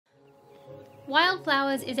Wylde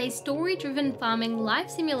Flowers is a story-driven farming life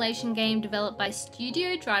simulation game developed by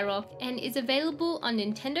Studio Drydock and is available on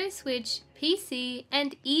Nintendo Switch, PC,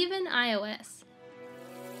 and even iOS.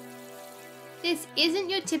 This isn't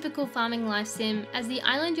your typical farming life sim, as the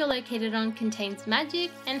island you're located on contains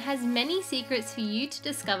magic and has many secrets for you to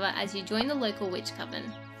discover as you join the local witch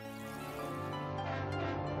coven.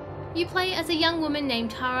 You play as a young woman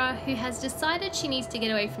named Tara who has decided she needs to get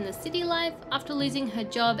away from the city life after losing her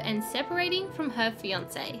job and separating from her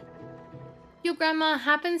fiancé. Your grandma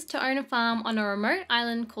happens to own a farm on a remote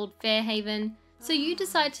island called Fairhaven, so you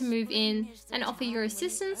decide to move in and offer your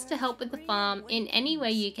assistance to help with the farm in any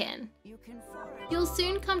way you can. You'll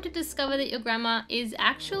soon come to discover that your grandma is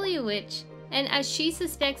actually a witch, and as she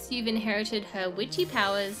suspects you've inherited her witchy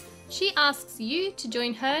powers, she asks you to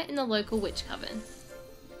join her in the local witch coven.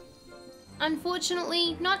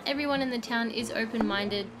 Unfortunately, not everyone in the town is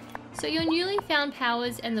open-minded, so your newly found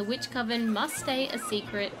powers and the witch coven must stay a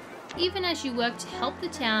secret, even as you work to help the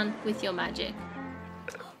town with your magic.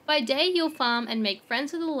 By day you'll farm and make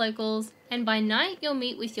friends with the locals, and by night you'll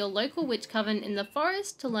meet with your local witch coven in the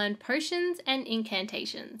forest to learn potions and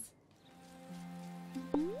incantations.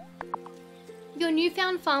 Your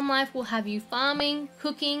newfound farm life will have you farming,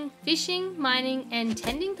 cooking, fishing, mining, and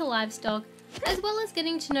tending to livestock, as well as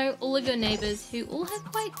getting to know all of your neighbours who all have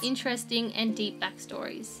quite interesting and deep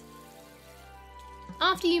backstories.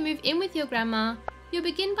 After you move in with your grandma, you'll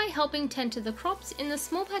begin by helping tend to the crops in the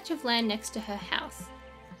small patch of land next to her house.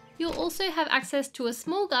 You'll also have access to a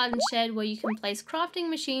small garden shed where you can place crafting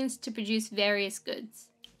machines to produce various goods.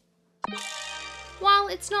 While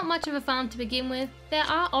it's not much of a farm to begin with, there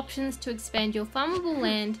are options to expand your farmable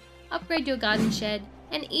land, upgrade your garden shed,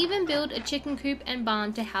 and even build a chicken coop and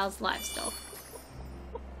barn to house livestock.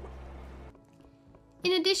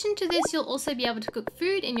 In addition to this, you'll also be able to cook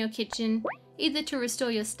food in your kitchen, either to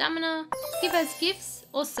restore your stamina, give as gifts,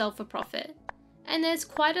 or sell for profit. And there's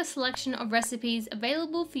quite a selection of recipes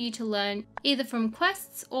available for you to learn, either from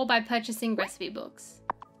quests or by purchasing recipe books.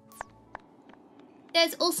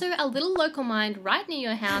 There's also a little local mine right near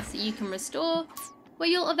your house that you can restore, where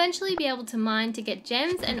you'll eventually be able to mine to get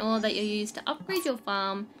gems and ore that you'll use to upgrade your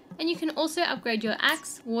farm, and you can also upgrade your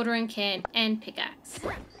axe, watering can, and pickaxe.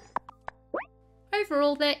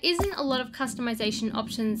 Overall, there isn't a lot of customization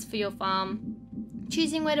options for your farm.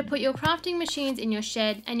 Choosing where to put your crafting machines in your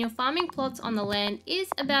shed and your farming plots on the land is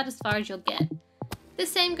about as far as you'll get. The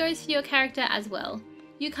same goes for your character as well.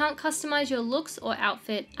 You can't customize your looks or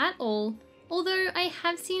outfit at all, although I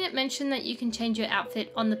have seen it mentioned that you can change your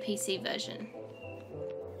outfit on the PC version.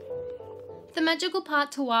 The magical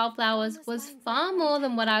part to Wylde Flowers was far more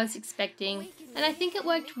than what I was expecting, and I think it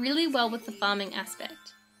worked really well with the farming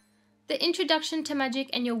aspect. The introduction to magic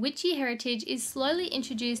and your witchy heritage is slowly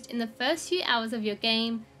introduced in the first few hours of your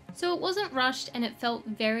game, so it wasn't rushed and it felt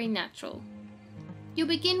very natural. You'll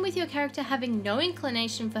begin with your character having no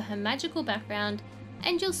inclination for her magical background,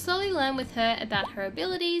 and you'll slowly learn with her about her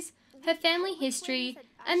abilities, her family history,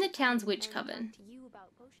 and the town's witch coven.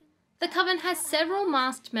 The coven has several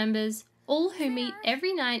masked members, all who meet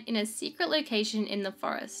every night in a secret location in the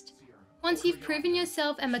forest. Once you've proven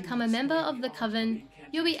yourself and become a member of the coven,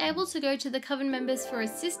 you'll be able to go to the coven members for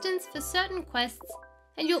assistance for certain quests,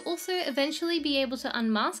 and you'll also eventually be able to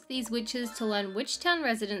unmask these witches to learn which town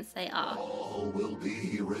residents they are. All will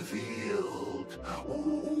be revealed.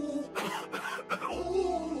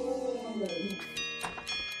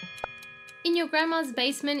 In your grandma's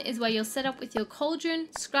basement is where you'll set up with your cauldron,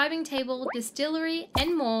 scribing table, distillery,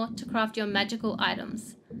 and more to craft your magical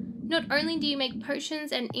items. Not only do you make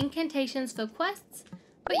potions and incantations for quests,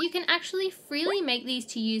 but you can actually freely make these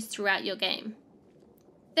to use throughout your game.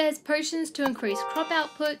 There's potions to increase crop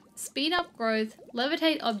output, speed up growth,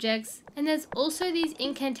 levitate objects, and there's also these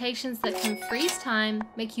incantations that can freeze time,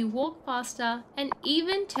 make you walk faster, and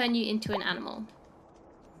even turn you into an animal.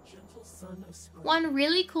 One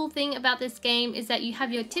really cool thing about this game is that you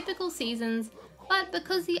have your typical seasons, but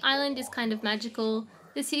because the island is kind of magical,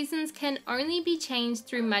 the seasons can only be changed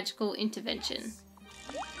through magical intervention.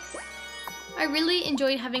 I really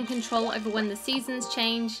enjoyed having control over when the seasons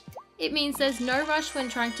change. It means there's no rush when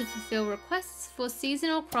trying to fulfill requests for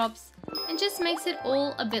seasonal crops, and just makes it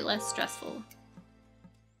all a bit less stressful.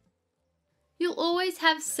 You'll always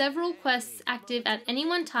have several quests active at any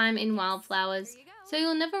one time in Wylde Flowers, so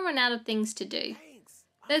you'll never run out of things to do.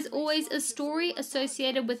 There's always a story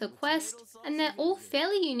associated with a quest, and they're all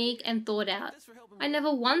fairly unique and thought out. I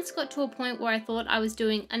never once got to a point where I thought I was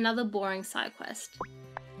doing another boring side quest.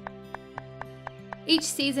 Each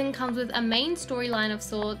season comes with a main storyline of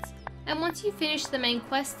sorts, and once you finish the main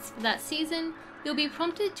quests for that season, you'll be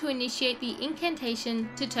prompted to initiate the incantation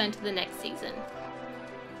to turn to the next season.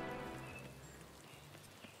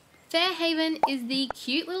 Fairhaven is the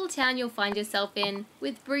cute little town you'll find yourself in,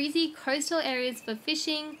 with breezy coastal areas for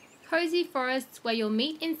fishing, cozy forests where you'll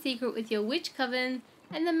meet in secret with your witch coven,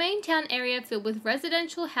 and the main town area filled with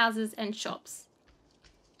residential houses and shops.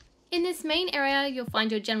 In this main area, you'll find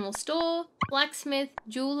your general store, blacksmith,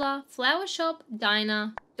 jeweler, flower shop,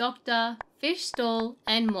 diner, doctor, fish stall,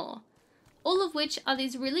 and more. All of which are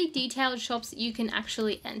these really detailed shops that you can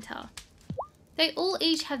actually enter. They all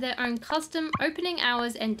each have their own custom opening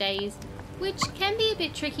hours and days, which can be a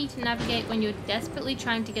bit tricky to navigate when you're desperately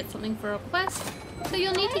trying to get something for a quest, so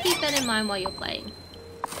you'll need to keep that in mind while you're playing.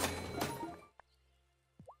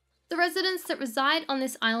 The residents that reside on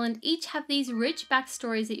this island each have these rich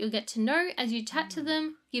backstories that you'll get to know as you chat to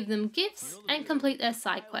them, give them gifts, and complete their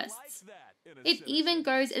side quests. It even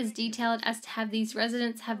goes as detailed as to have these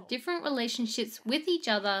residents have different relationships with each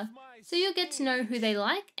other, so you'll get to know who they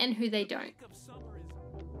like and who they don't.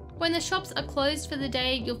 When the shops are closed for the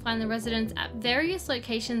day, you'll find the residents at various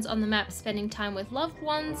locations on the map spending time with loved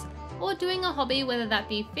ones, or doing a hobby, whether that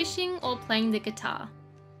be fishing or playing the guitar.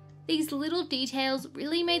 These little details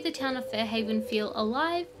really made the town of Fairhaven feel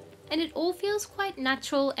alive, and it all feels quite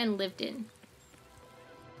natural and lived in.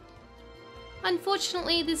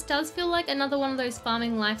 Unfortunately, this does feel like another one of those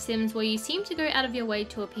farming life sims where you seem to go out of your way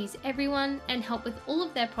to appease everyone and help with all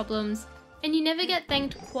of their problems, and you never get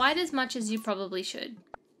thanked quite as much as you probably should.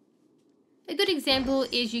 A good example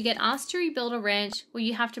is you get asked to rebuild a ranch where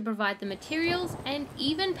you have to provide the materials and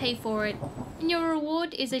even pay for it, and your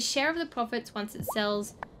reward is a share of the profits once it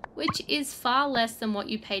sells, which is far less than what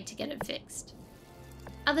you paid to get it fixed.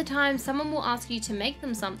 Other times, someone will ask you to make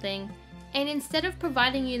them something, and instead of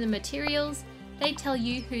providing you the materials, they tell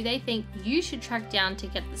you who they think you should track down to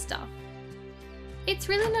get the stuff. It's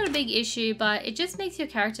really not a big issue, but it just makes your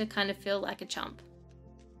character kind of feel like a chump.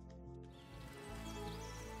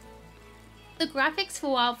 The graphics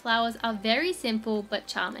for Wylde Flowers are very simple but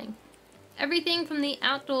charming. Everything from the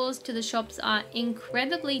outdoors to the shops are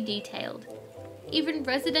incredibly detailed. Even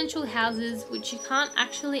residential houses, which you can't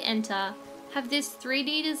actually enter, have this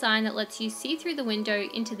 3D design that lets you see through the window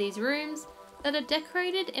into these rooms that are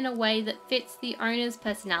decorated in a way that fits the owners'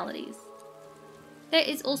 personalities. There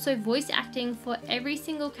is also voice acting for every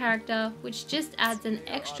single character, which just adds an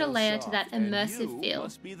extra layer to that immersive feel.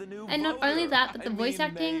 And not only that, but the voice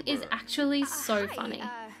acting is actually so funny.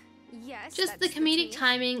 Just the comedic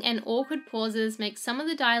timing and awkward pauses make some of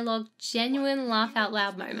the dialogue genuine laugh out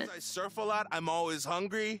loud moments. I surf a lot, I'm always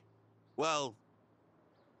hungry. Well,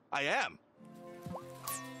 I am.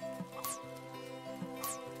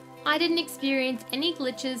 I didn't experience any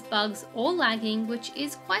glitches, bugs, or lagging, which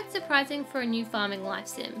is quite surprising for a new farming life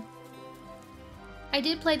sim. I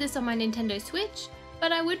did play this on my Nintendo Switch,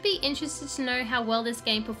 but I would be interested to know how well this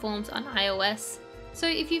game performs on iOS. So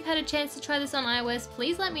if you've had a chance to try this on iOS,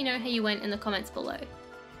 please let me know how you went in the comments below.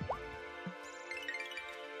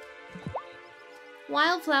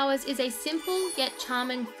 Wylde Flowers is a simple yet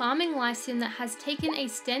charming farming life sim that has taken a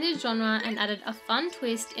standard genre and added a fun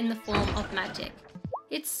twist in the form of magic.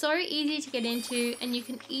 It's so easy to get into, and you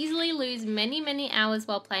can easily lose many hours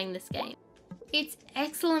while playing this game. It's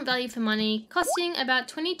excellent value for money, costing about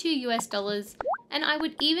 $22 US, and I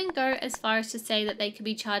would even go as far as to say that they could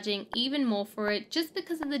be charging even more for it just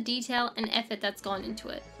because of the detail and effort that's gone into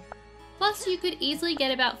it. Plus, you could easily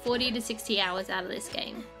get about 40 to 60 hours out of this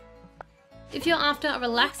game. If you're after a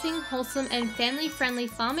relaxing, wholesome, and family-friendly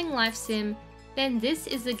farming life sim, then this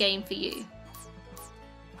is the game for you.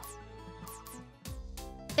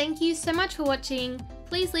 Thank you so much for watching.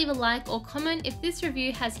 Please leave a like or comment if this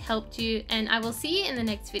review has helped you, and I will see you in the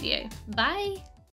next video. Bye!